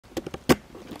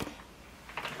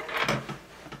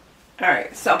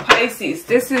Alright, so Pisces,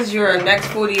 this is your next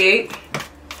 48.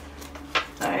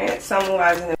 Alright,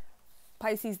 summarizing.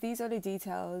 Pisces, these are the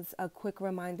details. A quick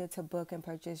reminder to book and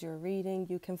purchase your reading.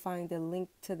 You can find the link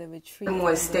to the retreat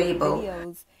more stable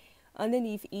videos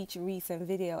underneath each recent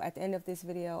video. At the end of this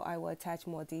video, I will attach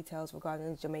more details regarding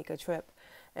the Jamaica trip.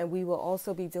 And we will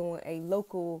also be doing a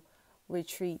local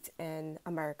retreat in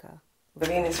America.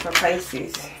 Reading is for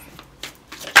Pisces.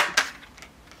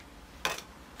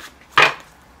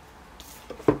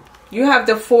 You have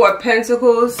the Four of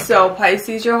Pentacles, so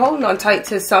Pisces, you're holding on tight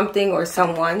to something or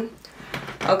someone,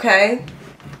 okay?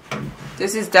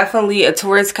 This is definitely a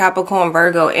Taurus, Capricorn,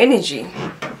 Virgo energy.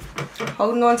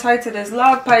 Holding on tight to this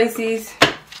love, Pisces.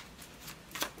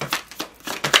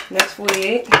 Next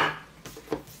 48.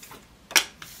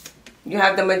 You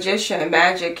have the Magician,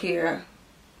 magic here.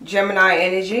 Gemini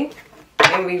energy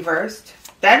in reversed.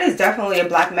 That is definitely a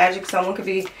black magic. Someone could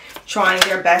be trying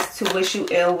their best to wish you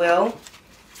ill will.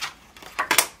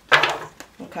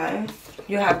 Okay,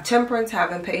 you have Temperance,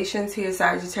 having patience here,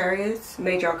 Sagittarius,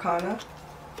 major arcana.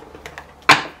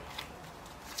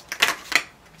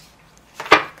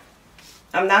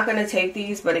 I'm not going to take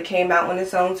these, but it came out on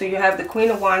its own. So you have the Queen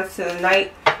of Wands to the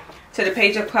Knight, to the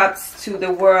Page of Cups, to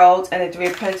the World, and the Three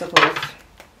of Pentacles.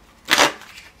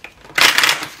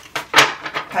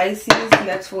 Pisces,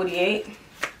 next 48.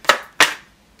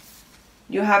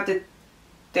 You have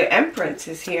the Empress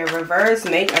is here, reverse,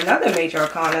 make another major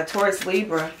arcana, Taurus,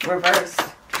 Libra, reverse.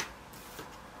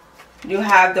 You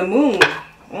have the Moon.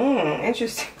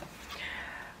 Interesting.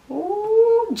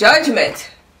 Ooh,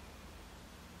 Judgment.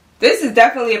 This is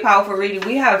definitely a powerful reading.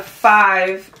 We have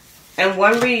 5 and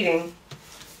 1 reading.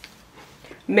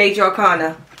 Major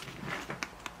arcana.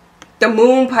 The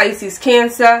Moon, Pisces,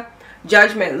 Cancer.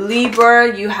 Judgment,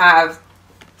 Libra. You have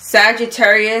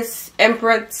Sagittarius,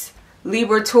 Empress,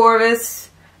 Libra, Taurus.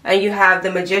 And you have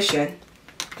the Magician,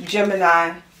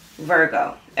 Gemini,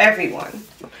 Virgo, everyone.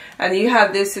 And you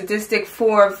have this sadistic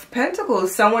Four of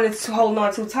Pentacles. Someone is holding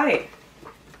on too tight.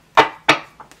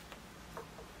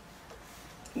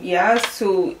 Yes,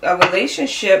 to a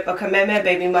relationship, a commitment,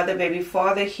 baby mother, baby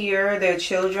father here, their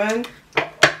children.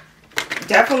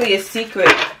 Definitely a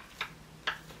secret.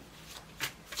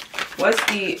 What's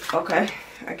the, okay,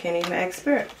 I can't even ask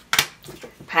spirit.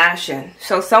 Passion.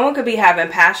 So someone could be having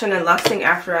passion and lusting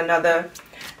after another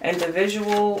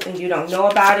individual and you don't know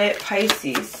about it,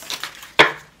 Pisces.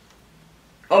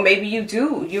 Or maybe you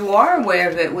do. You are aware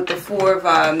of it with the Four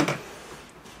of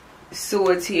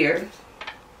Swords here.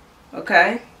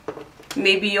 Okay?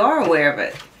 Maybe you are aware of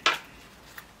it.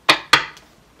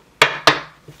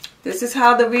 This is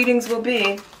how the readings will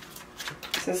be.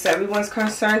 Since everyone's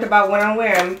concerned about what I'm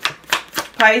wearing.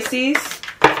 Pisces.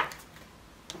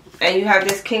 And you have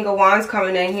this King of Wands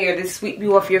coming in here to sweep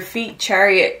you off your feet.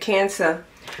 Chariot, Cancer.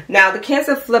 Now, the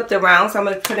Cancer flipped around, so I'm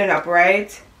going to put it up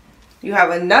right. You have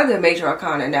another major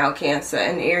arcana now, Cancer,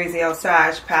 and Aries, Leo,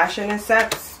 Sag. Passion and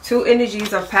sex. 2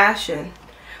 energies of passion.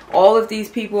 All of these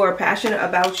people are passionate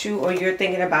about you or you're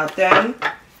thinking about them.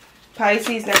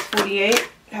 Pisces, next 48.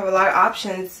 Have a lot of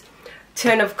options.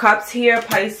 10 of Cups here,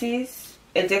 Pisces.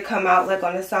 It did come out like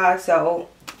on the side, so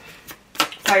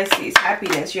Pisces,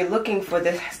 happiness. You're looking for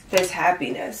this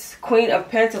happiness. Queen of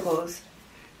Pentacles.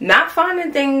 Not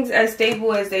finding things as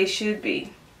stable as they should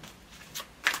be.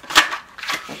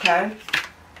 Okay.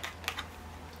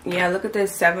 Yeah, look at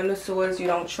this. 7 of Swords. You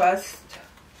don't trust.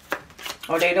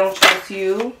 Or they don't trust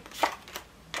you.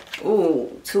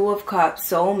 Ooh, 2 of Cups.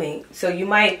 Soulmate. So you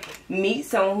might meet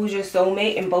someone who's your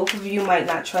soulmate and both of you might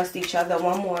not trust each other.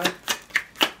 One more.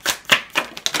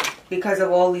 Because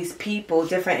of all these people,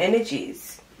 different energies.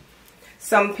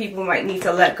 Some people might need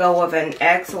to let go of an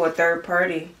ex or a third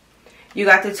party. You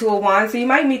got the 2 of Wands. So you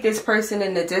might meet this person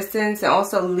in the distance. And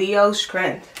also Leo,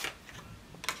 strength.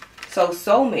 So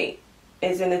soulmate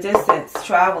is in the distance,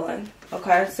 traveling.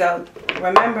 Okay, so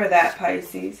remember that,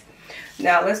 Pisces.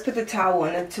 Now let's put the Tower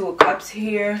and the 2 of Cups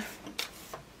here.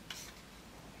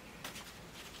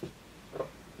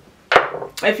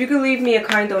 If you could leave me a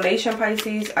kind donation,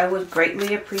 Pisces, I would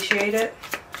greatly appreciate it.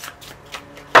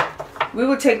 We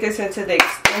will take this into the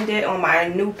extended on my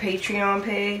new Patreon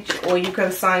page, or you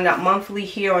can sign up monthly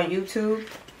here on YouTube.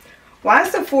 Why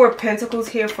is the 4 of Pentacles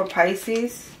here for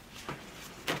Pisces?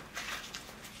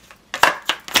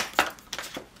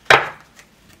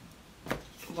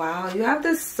 Wow, you have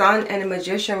the Sun and the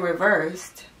Magician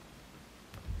reversed.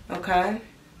 Okay.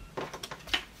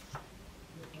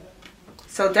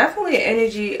 So definitely an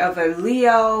energy of a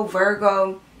Leo,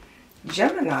 Virgo,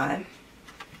 Gemini.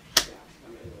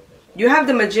 You have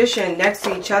the Magician next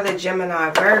to each other,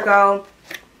 Gemini, Virgo.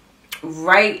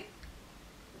 Right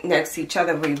next to each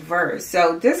other reversed.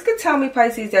 So this could tell me,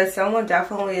 Pisces, that someone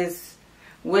definitely is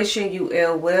wishing you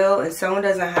ill will, and someone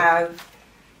doesn't have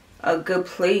a good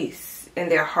place in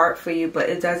their heart for you, but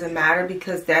it doesn't matter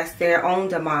because that's their own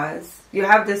demise. You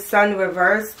have the sun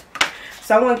reversed.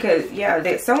 Someone could,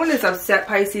 yeah, someone is upset,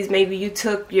 Pisces. Maybe you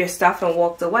took your stuff and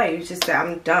walked away. You just said,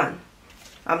 I'm done.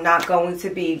 I'm not going to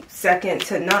be second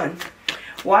to none.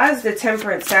 Why is the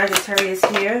Temperance Sagittarius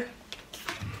here?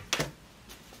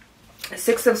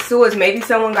 Six of Swords. Maybe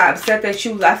someone got upset that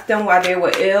you left them while they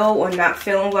were ill or not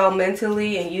feeling well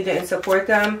mentally and you didn't support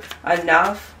them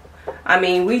enough. I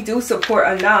mean, we do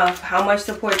support enough. How much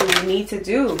support do we need to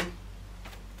do?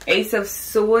 Ace of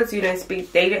Swords. You didn't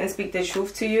speak. They didn't speak the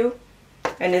truth to you.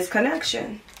 And this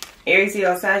connection. Aries,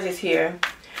 Leo, Sagittarius here.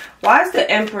 Why is the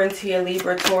Empress here?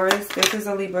 Libra, Taurus. This is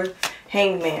a Libra.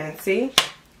 Hangman. See?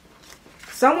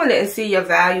 Someone didn't see your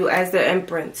value as the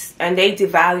Empress, and they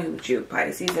devalued you,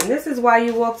 Pisces. And this is why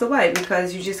you walked away,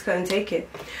 because you just couldn't take it.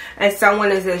 And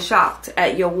someone is in shock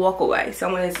at your walk away.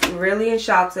 Someone is really in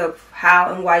shock of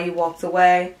how and why you walked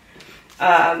away.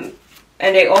 And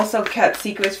they also kept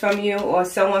secrets from you, or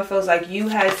someone feels like you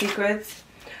had secrets.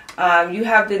 You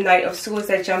have the Knight of Swords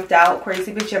that jumped out.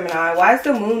 Crazy bitch Gemini. Why is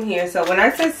the Moon here? So when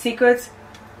I said secrets,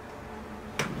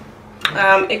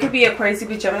 it could be a crazy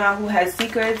bitch Gemini who has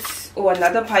secrets, or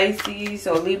another Pisces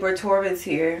or Libra, Taurus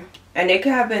here. And they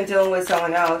could have been dealing with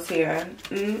someone else here.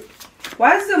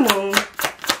 Why is the Moon?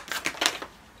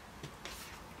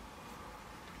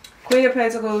 Queen of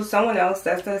Pentacles, someone else.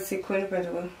 That's the Queen of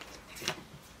Pentacles.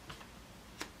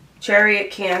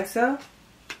 Chariot, Cancer.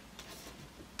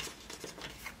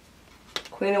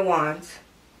 Queen of Wands.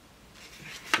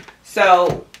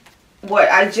 So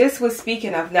what I just was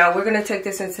speaking of, now we're going to take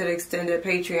this into the extended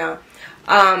Patreon.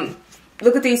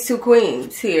 Look at these two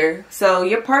queens here. So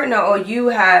your partner or you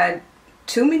had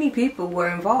too many people were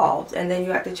involved, and then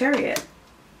you had the Chariot.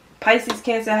 Pisces,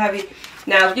 Cancer, heavy.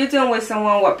 Now if you're dealing with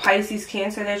someone with Pisces,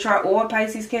 Cancer, their chart, or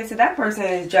Pisces, Cancer, that person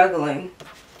is juggling.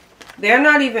 They're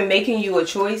not even making you a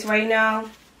choice right now,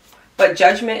 but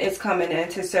judgment is coming in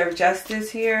to serve justice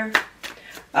here.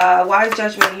 Why is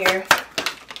judgment here?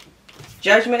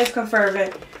 Judgment is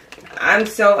confirming. I'm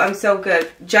so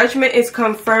good. Judgment is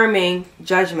confirming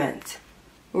judgment.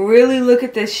 Really look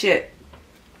at this shit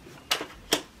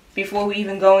before we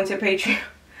even go into Patreon.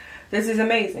 This is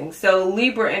amazing. So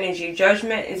Libra energy.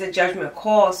 Judgment is a judgment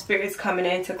call. Spirit's coming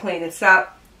in to clean this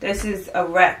up. This is a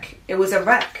wreck. It was a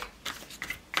wreck.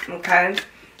 Okay.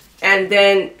 And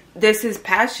then this is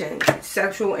passion.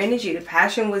 Sexual energy. The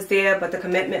passion was there, but the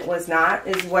commitment was not,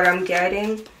 is what I'm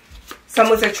getting.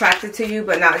 Someone's attracted to you,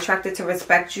 but not attracted to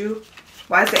respect you.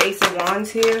 Why is the Ace of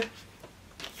Wands here?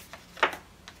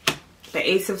 The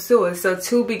Ace of Swords. So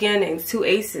two beginnings, two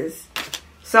aces.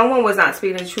 Someone was not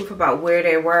speaking the truth about where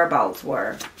their whereabouts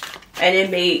were. And it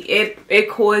made, it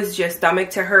caused your stomach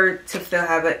to hurt, to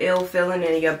have an ill feeling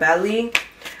in your belly.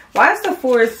 Why is the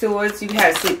Four of Swords? You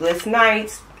had sleepless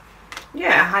nights.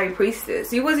 Yeah, High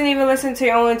Priestess. You wasn't even listening to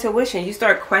your own intuition. You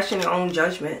start questioning your own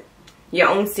judgment. Your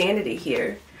own sanity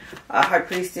here. High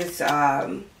Priestess,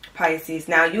 Pisces.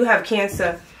 Now you have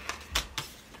Cancer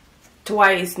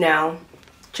twice now.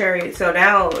 Chariot. So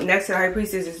now next to High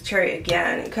Priestess is Chariot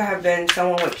again. It could have been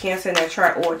someone with Cancer in their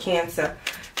chart, or Cancer.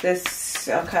 This,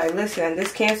 okay, listen,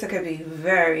 this Cancer could be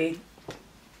very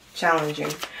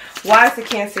challenging. Why is the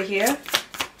Cancer here?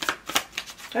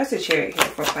 That's a Chariot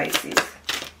here for Pisces.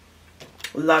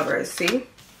 Lovers, see?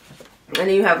 And then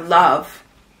you have love.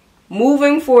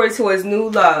 Moving forward towards new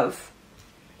love.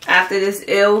 After this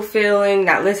ill feeling,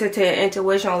 not listening to your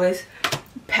intuition, all this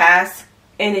past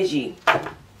energy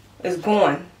is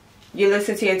gone. You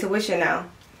listen to your intuition now.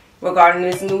 Regarding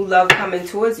this new love coming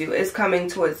towards you. It's coming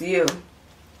towards you.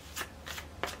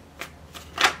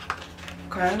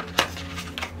 Okay?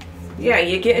 Yeah,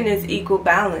 you're getting this equal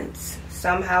balance.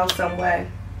 Somehow, some way.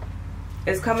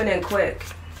 It's coming in quick.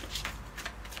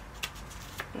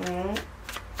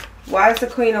 Why is the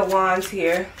Queen of Wands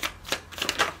here?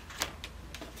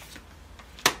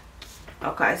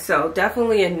 Okay, so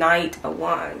definitely a Knight of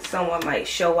Wands. Someone might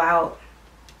show out,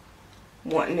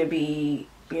 wanting to be,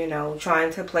 you know,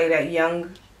 trying to play that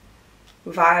young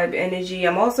vibe energy.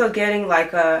 I'm also getting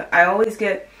like a, I always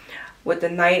get with the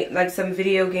Knight, like some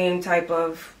video game type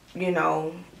of, you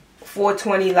know,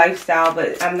 420 lifestyle,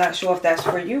 but I'm not sure if that's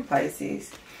for you,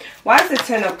 Pisces. Why is the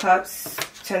Ten of Cups,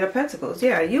 Ten of Pentacles?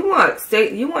 Yeah, you want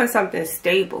something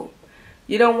stable.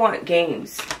 You don't want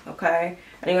games, okay?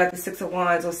 And you got the Six of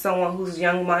Wands, or someone who's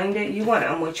young-minded. You want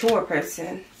a mature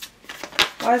person.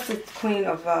 Why is the Queen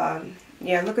of,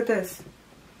 yeah, look at this.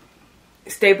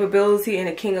 Stability and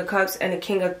the King of Cups, and the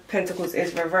King of Pentacles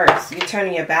is reversed. You're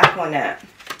turning your back on that.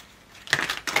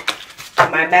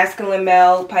 My masculine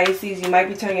male, Pisces, you might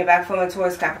be turning your back from a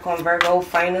Taurus, Capricorn, Virgo,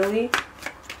 finally.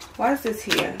 Why is this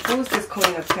here? Who is this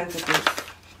Queen of Pentacles?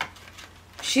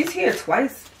 She's here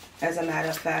twice, as a matter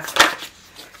of fact.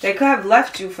 They could have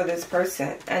left you for this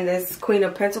person, and this Queen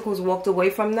of Pentacles walked away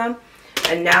from them,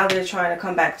 and now they're trying to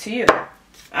come back to you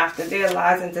after their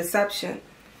lies and deception.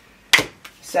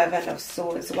 Seven of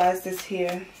Swords. Why is this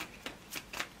here?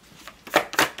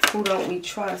 Who don't we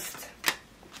trust?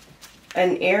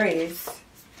 An Aries.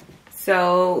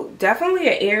 So definitely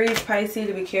an Aries, Pisces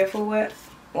to be careful with,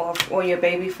 or your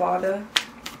baby father.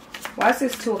 Why is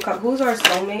this Two of Cups? Who's our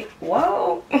soulmate?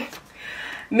 Whoa.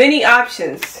 Many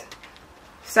options.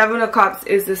 Seven of Cups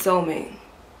is the soulmate.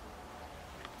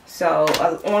 So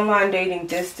online dating,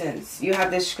 distance. You have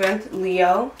this Strength,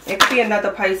 Leo. It could be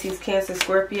another Pisces, Cancer,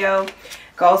 Scorpio. It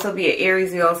could also be an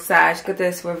Aries, Leo, Sag. Look at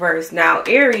this reverse. Now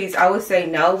Aries, I would say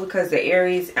no, because the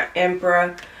Aries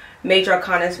Emperor Major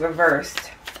Arcana is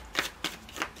reversed.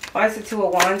 Why is the Two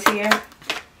of Wands here?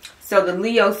 So the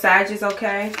Leo, Sag is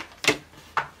okay.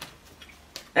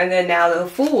 And then now the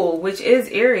Fool, which is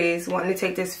Aries, wanting to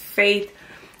take this faith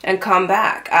and come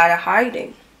back out of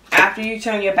hiding. After you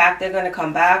turn your back, they're going to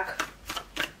come back.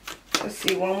 Let's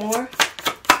see, one more.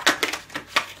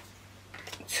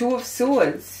 Two of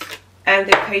Swords. And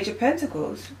the Page of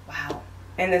Pentacles. Wow.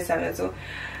 And the Seven of Swords.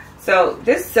 So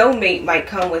this soulmate might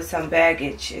come with some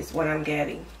baggage, is what I'm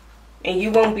getting. And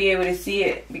you won't be able to see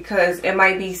it, because it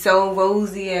might be so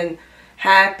rosy and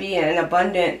happy and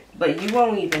abundant, but you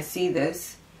won't even see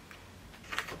this.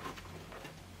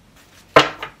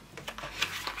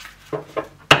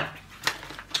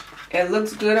 It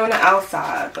looks good on the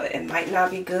outside, but it might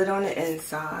not be good on the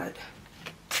inside.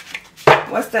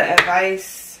 What's the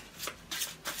advice?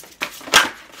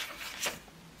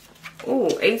 Ooh,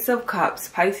 Ace of Cups,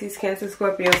 Pisces, Cancer,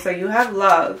 Scorpio. So you have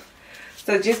love.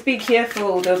 So just be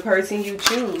careful the person you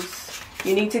choose.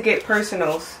 You need to get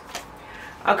personals.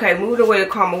 Okay, moved away to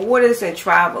calmer waters and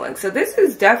traveling. So this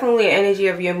is definitely an energy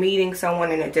of you're meeting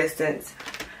someone in a distance.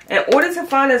 In order to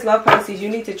find this love, Pisces, you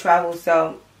need to travel.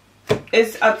 So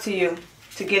it's up to you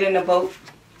to get in a boat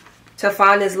to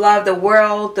find this love. The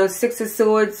World, the Six of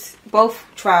Swords, both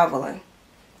traveling.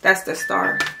 That's the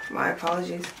Star. My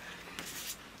apologies.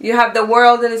 You have the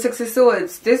World and the Six of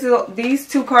Swords. These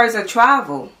two cards are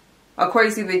travel.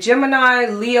 Aquarius, either Gemini,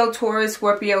 Leo, Taurus,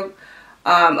 Scorpio,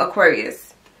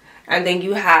 Aquarius. And then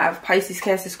you have Pisces,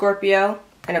 Cancer, Scorpio,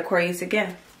 and Aquarius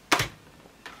again.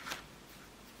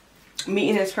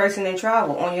 Meeting this person in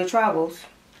travel, on your travels.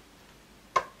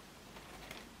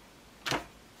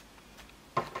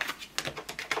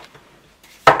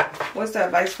 What's the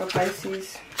advice for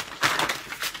Pisces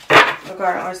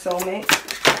regarding our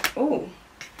soulmate? Ooh.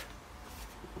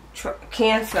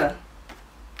 Cancer.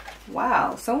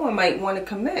 Wow. Someone might want to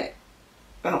commit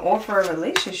and offer a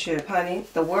relationship, honey.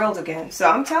 The World again. So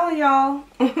I'm telling y'all.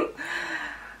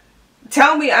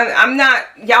 Tell me, I'm not.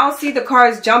 Y'all see the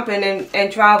cards jumping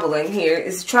and traveling here.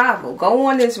 It's travel. Go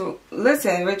on this,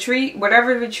 listen, retreat.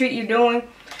 Whatever retreat you're doing.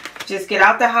 Just get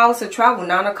out the house or travel.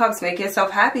 Nine of Cups. Make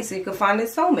yourself happy so you can find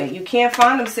this soulmate. You can't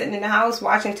find them sitting in the house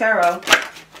watching tarot.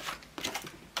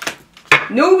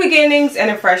 New beginnings and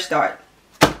a fresh start.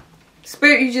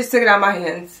 Spirit, you just took it out of my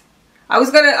hands. I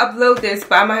was going to upload this,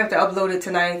 but I might have to upload it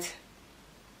tonight.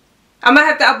 I might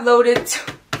have to upload it.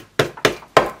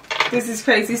 This is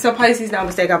crazy. So Pisces,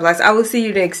 namaste, God bless. I will see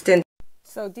you next.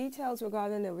 So details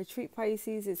regarding the retreat,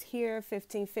 Pisces, is here.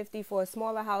 1550 for a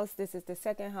smaller house. This is the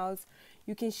second house.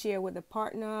 You can share with a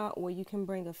partner, or you can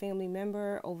bring a family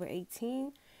member over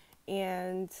 18,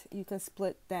 and you can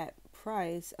split that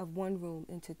price of one room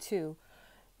into two.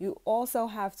 You also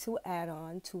have to add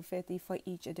on $250 for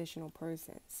each additional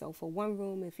person. So for one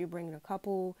room, if you're bringing a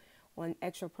couple or an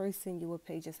extra person, you will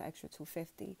pay just extra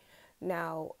 $250.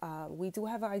 Now, we do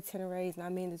have an itinerary. It's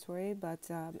not mandatory,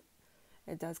 but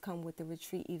it does come with the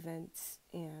retreat events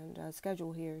and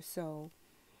schedule here. So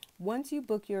once you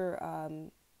book your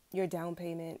down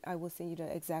payment, I will send you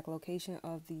the exact location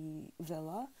of the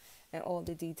villa and all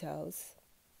the details.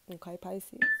 Okay,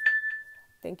 Pisces?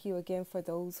 Thank you again for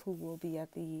those who will be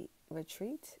at the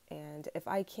retreat. And if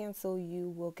I cancel, you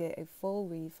will get a full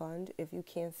refund. If you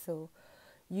cancel,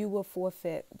 you will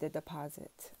forfeit the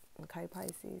deposit. Okay,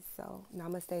 Pisces? So,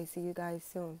 namaste. See you guys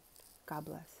soon. God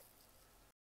bless.